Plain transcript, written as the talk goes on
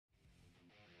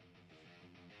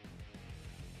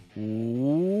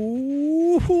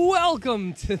Welcome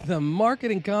to the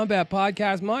Marketing Combat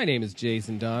Podcast. My name is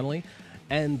Jason Donnelly,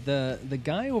 and the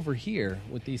guy over here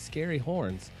with these scary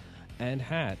horns and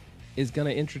hat is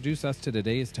going to introduce us to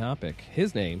today's topic.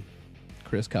 His name,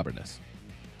 Chris Kubbernus.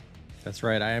 That's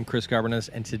right. I am Chris Kubbernus,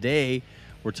 and today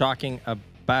we're talking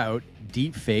about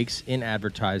deepfakes in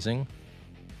advertising,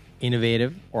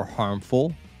 innovative or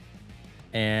harmful.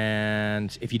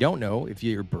 And if you don't know, if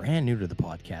you're brand new to the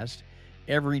podcast,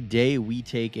 every day we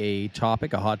take a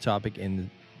topic, a hot topic in the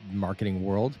marketing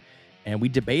world, and we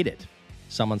debate it.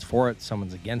 Someone's for it,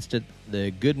 someone's against it.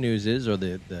 The good news is, or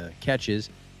the catch is,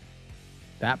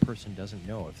 that person doesn't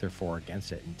know if they're for or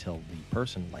against it until the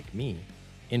person, like me,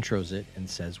 intros it and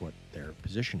says what their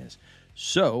position is.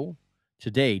 So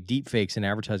today, deepfakes in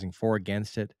advertising, for or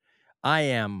against it. I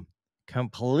am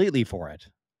completely for it.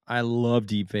 I love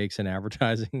deepfakes in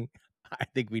advertising. I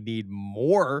think we need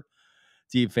more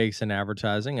deepfakes in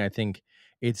advertising. I think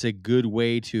it's a good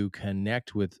way to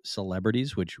connect with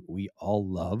celebrities, which we all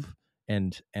love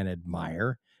and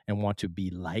admire and want to be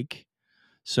like.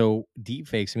 So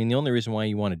deepfakes, I mean, the only reason why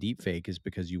you want a deepfake is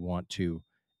because you want to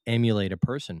emulate a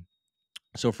person.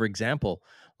 So for example,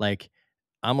 like,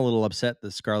 I'm a little upset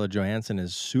that Scarlett Johansson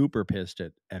is super pissed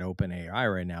at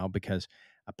OpenAI right now because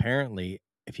apparently,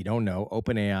 if you don't know,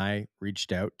 OpenAI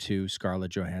reached out to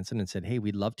Scarlett Johansson and said, hey,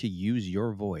 we'd love to use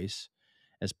your voice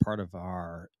as part of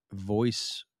our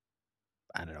voice,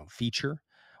 feature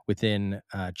within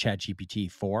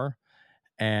ChatGPT 4.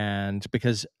 And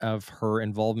because of her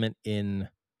involvement in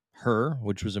Her,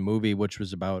 which was a movie which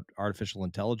was about artificial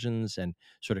intelligence and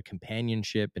sort of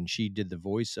companionship, and she did the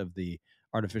voice of the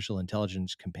artificial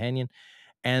intelligence companion.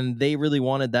 And they really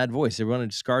wanted that voice. They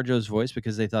wanted ScarJo's voice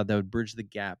because they thought that would bridge the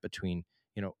gap between,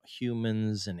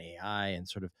 humans and AI and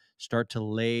sort of start to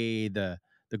lay the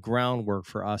groundwork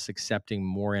for us accepting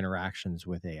more interactions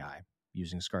with AI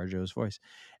using ScarJo's voice.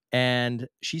 And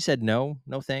she said, no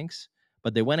thanks.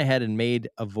 But they went ahead and made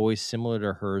a voice similar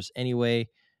to hers anyway.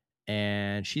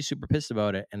 And she's super pissed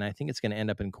about it. And I think it's going to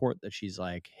end up in court that she's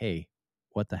like, hey,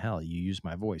 what the hell? You used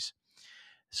my voice.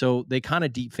 So they kind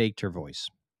of deepfaked her voice.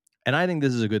 And I think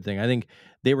this is a good thing. I think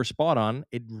they were spot on.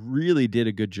 It really did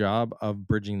a good job of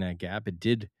bridging that gap. It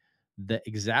did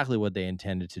exactly what they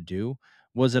intended to do.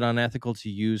 Was it unethical to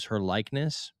use her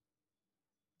likeness?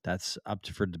 That's up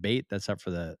for debate. That's up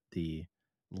for the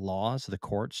laws, the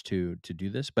courts to do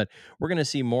this. But we're going to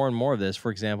see more and more of this. For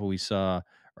example, we saw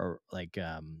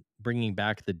bringing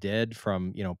back the dead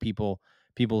from people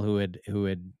who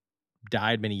had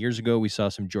died many years ago. We saw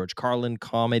some George Carlin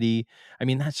comedy. I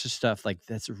mean, that's just stuff like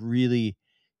that's really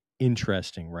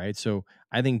interesting, right? So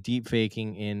I think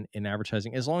deepfaking in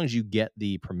advertising, as long as you get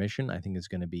the permission, I think is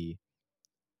going to be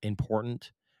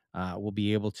important. We'll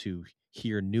be able to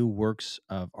hear new works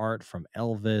of art from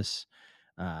Elvis,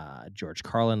 George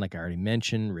Carlin, like I already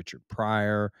mentioned, Richard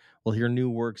Pryor. We'll hear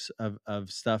new works of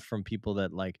stuff from people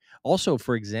that like. Also,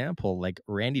 for example, like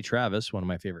Randy Travis, one of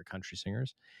my favorite country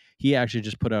singers, he actually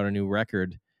just put out a new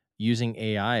record using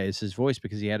AI as his voice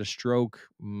because he had a stroke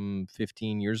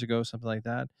 15 years ago, something like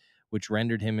that, which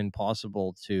rendered him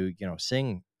impossible to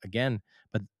sing again.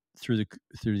 But through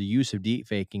the use of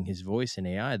deepfaking his voice in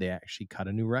AI, they actually cut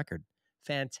a new record.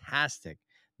 Fantastic.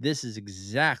 This is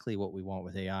exactly what we want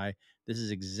with AI. This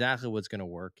is exactly what's going to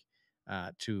work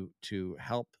to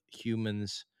help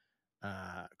humans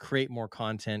create more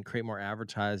content, create more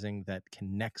advertising that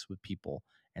connects with people.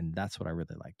 And that's what I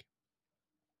really like.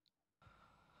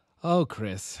 Oh,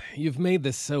 Chris, you've made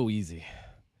this so easy.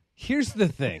 Here's the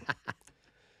thing.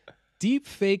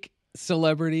 Deepfake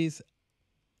celebrities,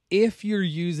 if you're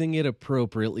using it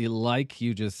appropriately, like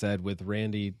you just said with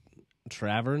Randy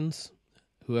Traverns,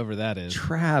 whoever that is.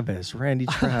 Randy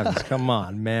Travis. Come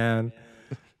on, man.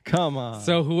 Come on.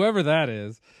 So whoever that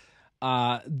is,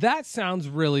 that sounds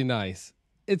really nice.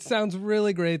 It sounds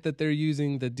really great that they're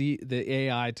using the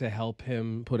AI to help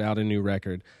him put out a new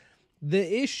record.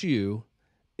 The issue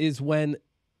is when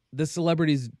the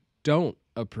celebrities don't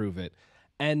approve it.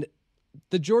 And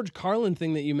the George Carlin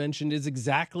thing that you mentioned is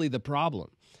exactly the problem.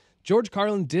 George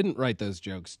Carlin didn't write those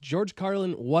jokes. George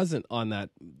Carlin wasn't on that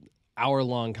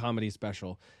hour-long comedy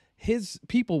special. His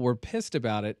people were pissed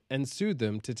about it and sued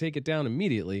them to take it down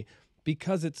immediately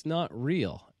because it's not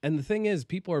real. And the thing is,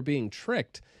 people are being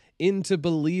tricked into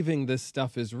believing this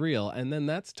stuff is real. And then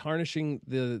that's tarnishing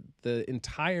the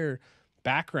entire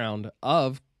background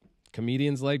of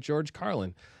comedians like George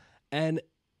Carlin. And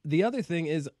the other thing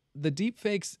is the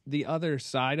deepfakes, the other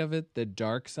side of it, the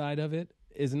dark side of it,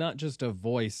 is not just a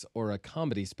voice or a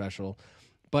comedy special,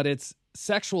 but it's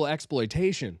sexual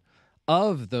exploitation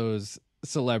of those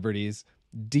celebrities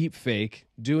deep fake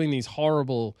doing these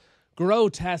horrible,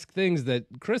 grotesque things that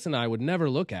Chris and I would never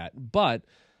look at. But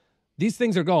these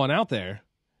things are going out there,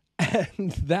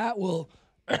 and that will,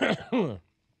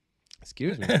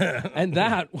 excuse me, and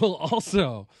that will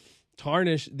also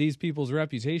tarnish these people's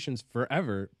reputations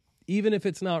forever, even if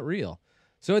it's not real.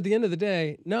 So at the end of the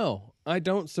day, no, I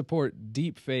don't support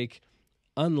deep fake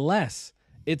unless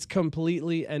it's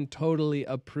completely and totally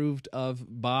approved of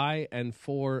by and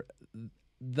for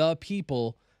the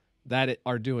people that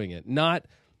are doing it. Not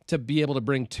to be able to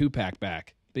bring Tupac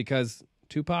back because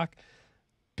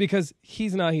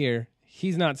he's not here.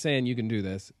 He's not saying you can do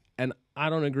this. And I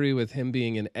don't agree with him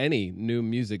being in any new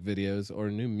music videos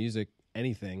or new music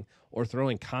anything or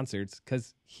throwing concerts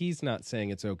because he's not saying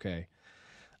it's okay.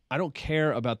 I don't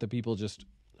care about the people just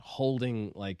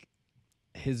holding like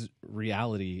his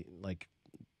reality. Like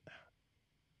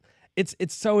it's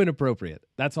so inappropriate.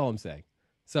 That's all I'm saying.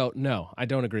 So no, I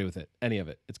don't agree with it. Any of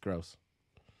it. It's gross.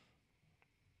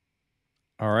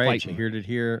 All right. Fight You me. heard it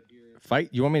here. Fight.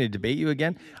 You want me to debate you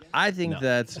again? I think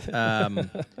that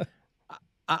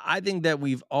I think that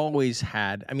we've always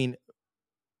had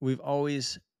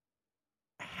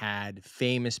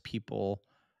famous people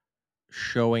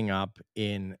showing up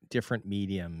in different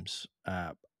mediums.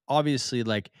 Obviously,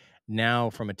 like now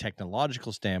from a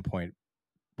technological standpoint,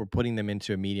 we're putting them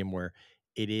into a medium where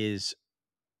it is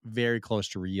very close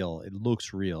to real. It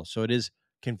looks real. So it is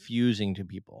confusing to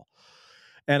people.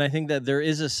 And I think that there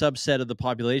is a subset of the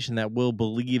population that will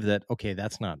believe that, okay,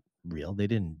 that's not real. They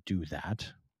didn't do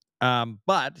that.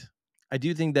 But I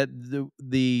do think that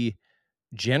the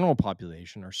general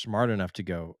population are smart enough to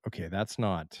go, okay, that's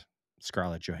not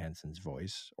Scarlett Johansson's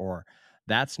voice, or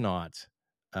that's not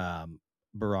Barack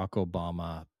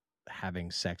Obama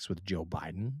having sex with Joe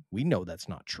Biden. We know that's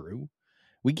not true.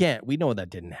 We know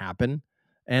that didn't happen.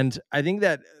 And I think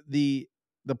that the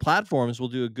platforms will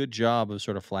do a good job of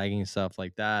sort of flagging stuff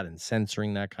like that and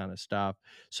censoring that kind of stuff.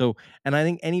 So, and I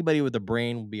think anybody with a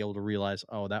brain will be able to realize,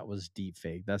 oh, that was deep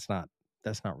fake. That's not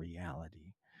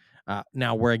reality.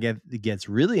 Now, where it gets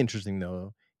really interesting,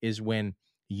 though, is when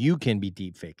you can be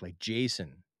deep fake. Like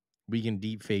Jason, we can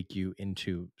deep fake you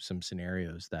into some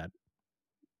scenarios that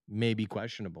may be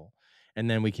questionable. And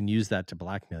then we can use that to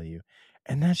blackmail you.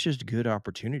 And that's just good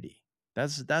opportunity.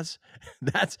 That's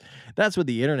what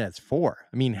the internet's for.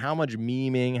 I mean, how much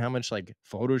memeing, how much like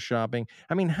photoshopping.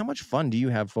 I mean, how much fun do you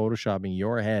have photoshopping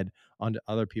your head onto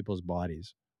other people's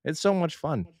bodies? It's so much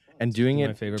fun. And doing it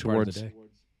my favorite part of the day.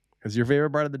 It's your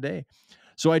favorite part of the day.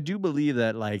 So I do believe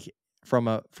that like from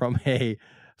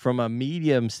a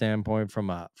medium standpoint, from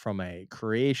a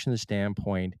creation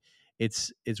standpoint,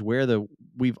 it's where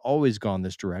we've always gone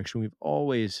this direction. We've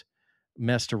always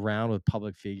messed around with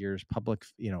public figures,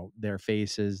 their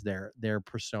faces, their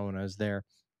personas, their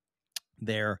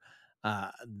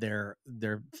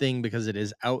thing, because it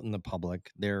is out in the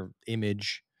public, their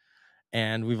image.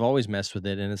 And we've always messed with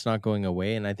it, and it's not going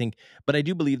away. And but I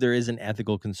do believe there is an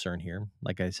ethical concern here,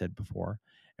 like I said before,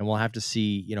 and we'll have to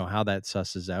see, how that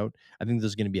susses out. I think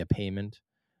there's going to be a payment.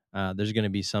 There's going to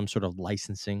be some sort of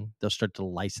licensing. They'll start to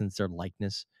license their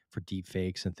likeness for deep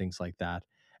fakes and things like that.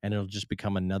 And it'll just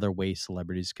become another way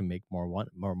celebrities can make more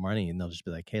money. And they'll just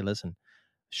be like, hey, listen,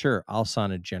 sure, I'll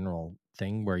sign a general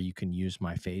thing where you can use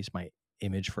my face, my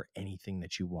image for anything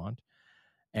that you want.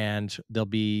 And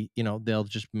they'll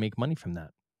just make money from that.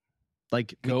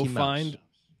 Like Go Mickey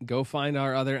find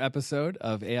our other episode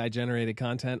of AI generated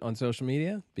content on social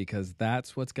media, because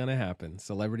that's what's going to happen.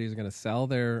 Celebrities are going to sell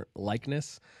their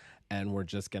likeness, and we're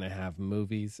just going to have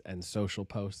movies and social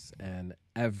posts, and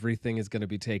everything is going to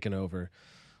be taken over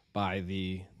by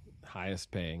the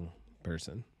highest paying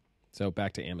person. So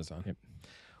back to Amazon. Yep.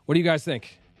 What do you guys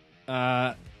think?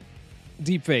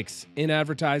 Deepfakes in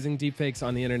advertising, deepfakes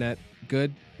on the internet.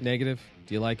 Good? Negative?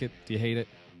 Do you like it? Do you hate it?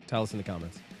 Tell us in the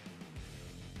comments.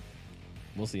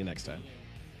 We'll see you next time.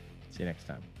 See you next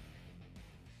time.